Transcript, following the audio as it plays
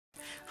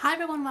Hi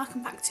everyone,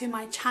 welcome back to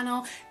my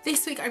channel.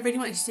 This week I really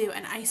wanted to do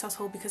an ASOS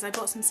haul because I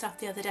bought some stuff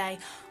the other day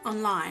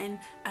online.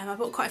 I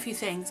bought quite a few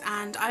things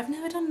and I've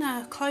never done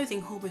a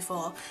clothing haul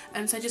before,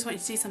 so I just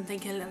wanted to do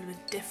something a little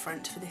bit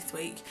different for this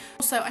week.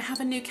 Also, I have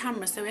a new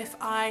camera, so if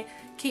I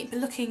keep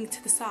looking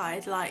to the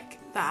side like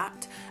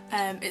that,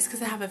 it's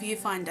because I have a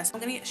viewfinder. So I'm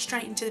going to get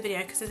straight into the video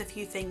because there's a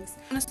few things.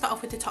 I'm going to start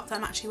off with the top that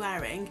I'm actually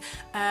wearing.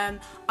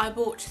 I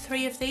bought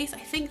 3 of these. I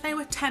think they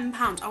were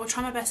 £10. I will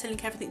try my best to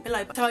link everything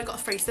below. So I got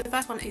 3. So the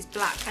first one is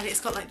black and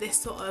it's got like this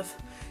sort of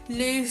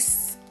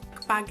loose,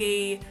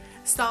 baggy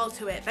style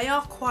to it. They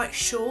are quite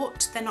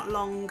short, they're not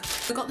long.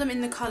 I got them in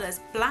the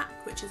colours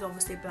black, which is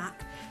obviously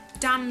black,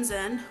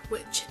 damson,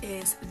 which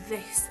is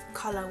this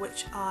colour,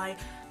 which I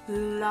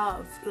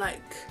love.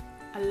 Like,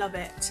 I love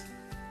it.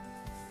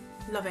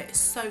 Love it, it's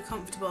so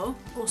comfortable.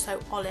 Also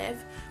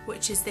olive,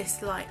 which is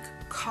this like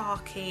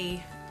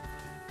khaki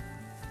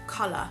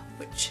colour,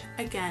 which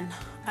again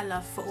I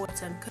love for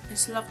autumn. I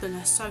just love them,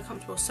 they're so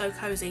comfortable, so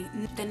cosy,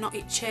 they're not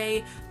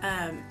itchy,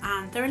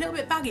 and they're a little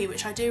bit baggy,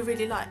 which I do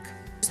really like.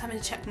 Just having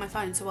to check my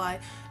phone so I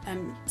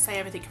say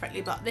everything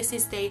correctly, but this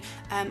is the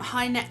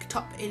high neck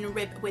top in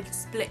rib with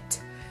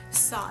split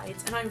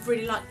sides, and I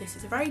really like this.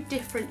 It's a very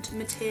different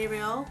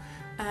material.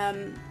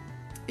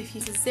 If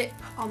you zip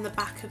on the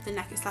back of the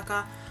neck, it's like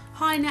a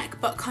high neck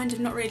but kind of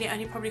not really, it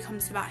only probably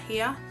comes to about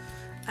here,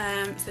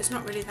 so it's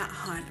not really that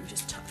high. Let me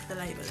just tuck the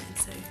label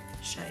in to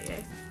show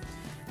you.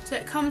 So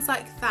it comes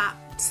like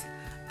that,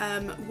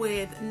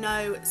 with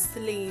no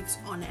sleeves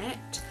on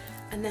it,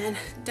 and then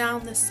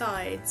down the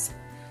sides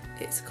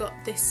it's got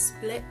this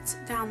split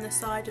down the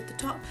side of the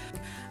top,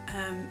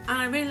 and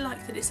I really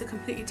like that it's a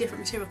completely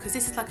different material because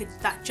this is like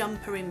that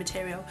jumpery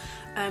material,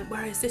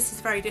 whereas this is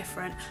very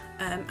different,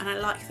 and I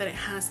like that it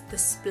has the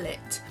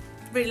split.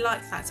 Really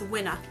like that. It's a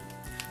winner.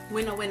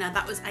 Winner.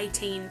 That was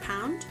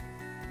 £18.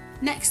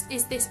 Next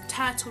is this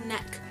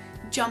turtleneck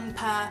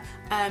jumper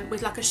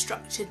with like a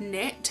structured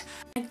knit.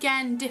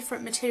 Again,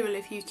 different material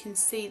if you can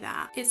see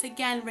that. It's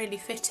again really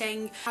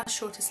fitting, has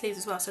shorter sleeves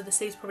as well, so the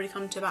sleeves probably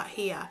come to about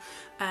here,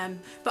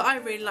 but I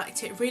really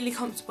liked it. Really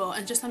comfortable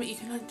and just something you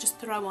can just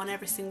throw on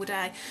every single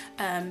day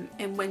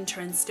in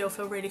winter and still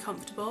feel really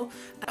comfortable.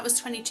 That was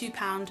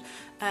 £22,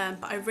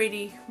 but I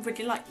really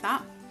like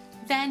that.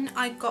 Then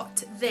I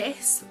got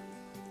this,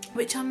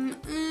 which I'm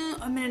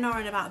in an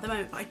orange about at the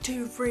moment, but I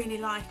do really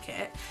like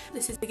it.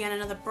 This is again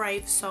another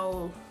Brave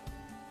Soul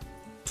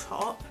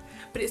top,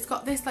 but it's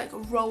got this like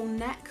roll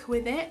neck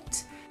with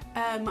it,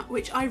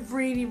 which I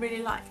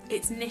really like.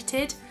 It's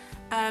knitted,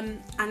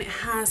 and it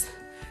has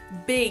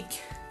big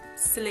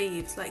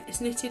sleeves, like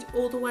it's knitted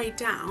all the way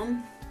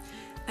down,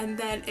 and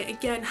then it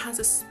again has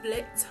a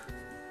split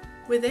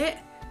with it,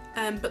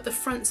 but the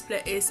front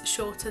split is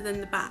shorter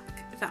than the back,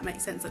 if that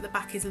makes sense. Like the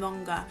back is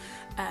longer,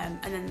 and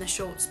then the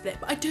short split.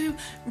 But I do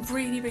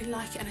really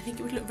like it, and I think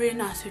it would look really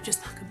nice with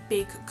just like a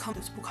big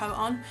comfortable coat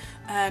on,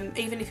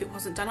 even if it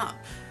wasn't done up.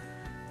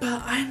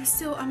 But I'm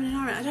in an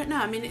orange, I don't know.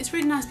 I mean, it's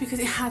really nice because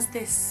it has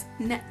this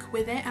neck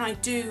with it, and I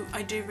do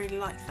really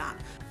like that.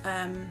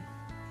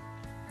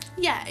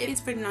 Yeah, it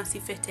is really nicely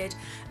fitted.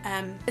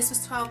 This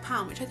was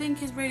 £12, which I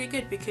think is really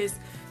good because,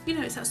 you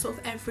know, it's that sort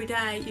of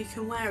everyday you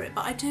can wear it.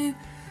 But I do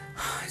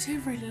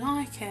really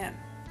like it.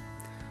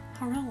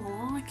 I really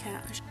like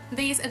it.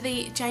 These are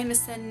the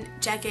Jameson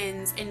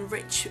jeggings in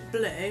rich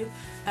blue.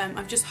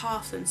 I've just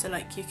halved them so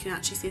like you can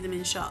actually see them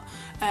in shot.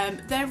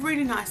 They're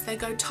really nice. They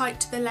go tight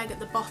to the leg at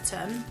the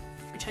bottom,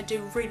 which I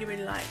do really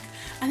like,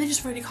 and they're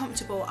just really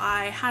comfortable.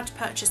 I had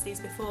purchased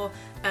these before,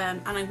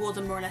 and I wore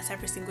them more or less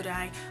every single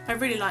day. I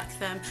really like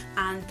them,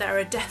 and they're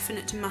a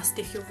definite must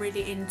if you're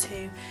really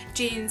into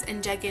jeans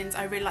and jeggings.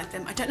 I really like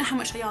them. I don't know how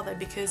much they are though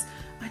because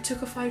I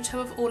took a photo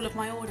of all of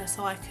my order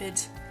so I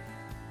could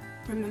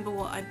remember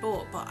what I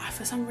bought, but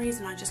for some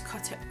reason I just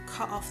cut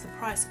off the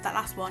price of that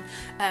last one,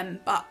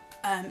 but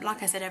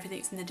like I said,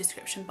 everything's in the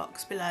description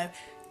box below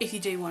if you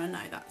do want to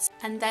know that.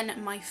 And then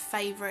my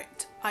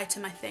favourite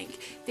item, I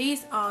think,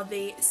 these are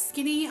the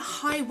skinny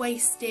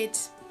high-waisted,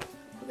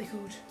 what are they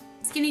called?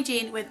 Skinny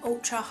jean with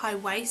ultra high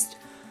waist.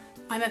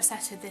 I'm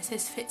obsessed with this.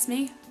 This fits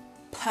me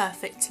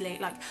perfectly.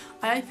 Like,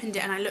 I opened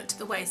it and I looked at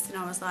the waist and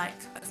I was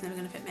like, that's never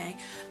going to fit me,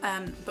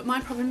 but my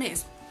problem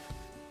is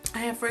I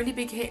have really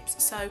big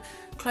hips, so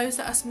clothes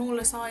that are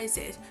smaller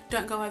sizes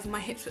don't go over my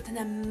hips, but then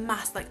they're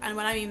massive, like, and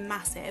when I mean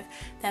massive,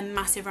 they're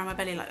massive around my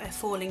belly, like they're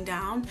falling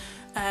down,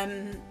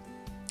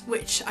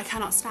 which I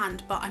cannot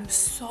stand. But I'm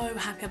so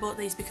happy I bought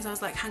these because I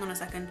was like, hang on a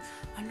second,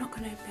 I'm not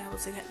going to be able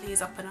to get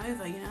these up and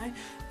over, you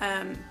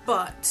know,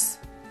 but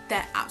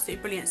they're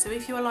absolutely brilliant. So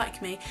if you are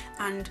like me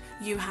and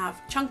you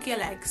have chunkier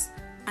legs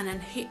and then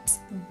hips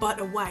but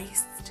a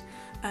waist,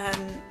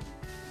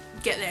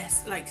 get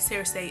this. Like,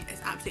 seriously,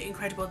 it's absolutely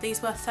incredible.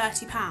 These were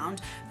 £30,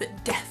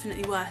 but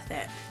definitely worth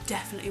it.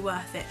 Definitely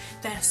worth it.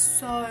 They're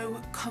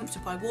so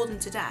comfortable. I wore them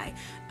today.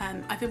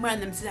 I've been wearing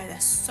them today. They're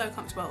so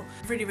comfortable.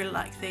 Really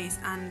like these,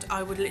 and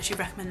I would literally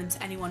recommend them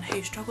to anyone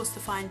who struggles to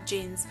find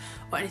jeans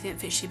or anything that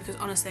fits you, because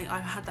honestly,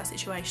 I've had that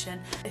situation.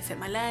 They fit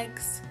my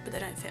legs, but they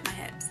don't fit my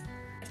hips.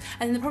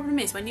 And then the problem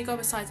is when you go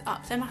a size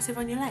up, they're massive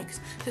on your legs.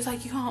 So it's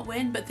like you can't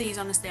win, but these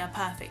honestly are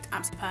perfect,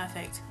 absolutely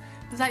perfect.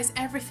 But that is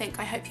everything.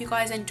 I hope you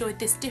guys enjoyed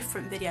this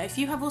different video. If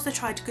you have also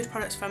tried good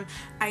products from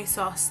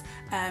ASOS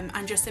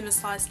and you're similar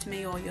size to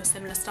me or you're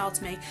similar style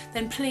to me,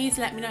 then please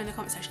let me know in the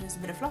comment section. There's a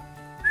bit of fluff.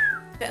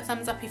 Give it a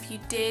thumbs up if you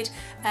did.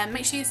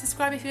 Make sure you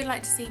subscribe if you'd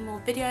like to see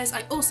more videos.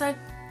 I also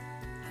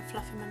have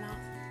fluff in my mouth.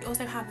 I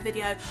also have a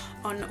video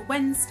on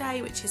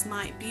Wednesday, which is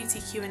my beauty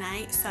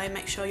Q&A, so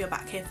make sure you're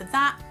back here for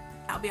that.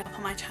 That'll be up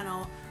on my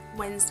channel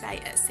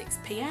Wednesday at 6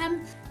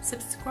 PM.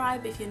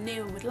 Subscribe if you're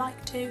new and would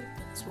like to.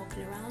 Just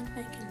walking around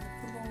making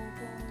the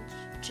floorboards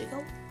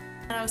jiggle.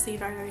 And I will see you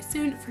very, very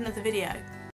soon for another video.